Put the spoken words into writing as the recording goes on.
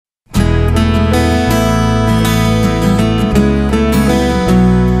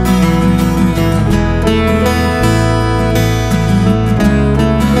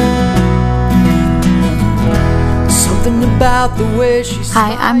about the way she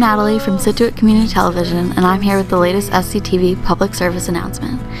Hi, I'm Natalie from Scituate Community Television, and I'm here with the latest SCTV public service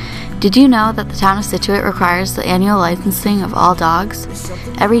announcement. Did you know that the town of Scituate requires the annual licensing of all dogs?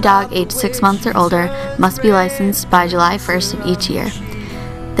 Every dog aged 6 months or older must be licensed by July 1st of each year.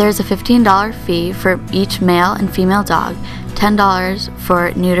 There is a $15 fee for each male and female dog, $10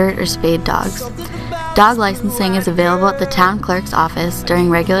 for neutered or spayed dogs. Dog licensing is available at the town clerk's office during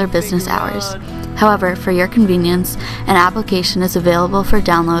regular business hours. However, for your convenience, an application is available for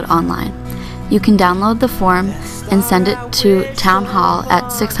download online. You can download the form and send it to Town Hall at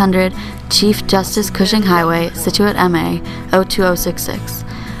 600 Chief Justice Cushing Highway, Scituate, MA 02066.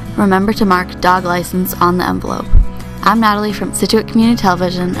 Remember to mark Dog License on the envelope. I'm Natalie from Scituate Community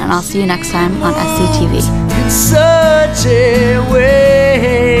Television, and I'll see you next time on SCTV. in such a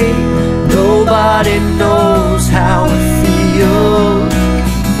way, nobody knows how it feels,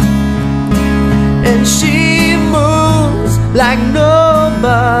 and she moves like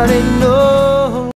nobody knows.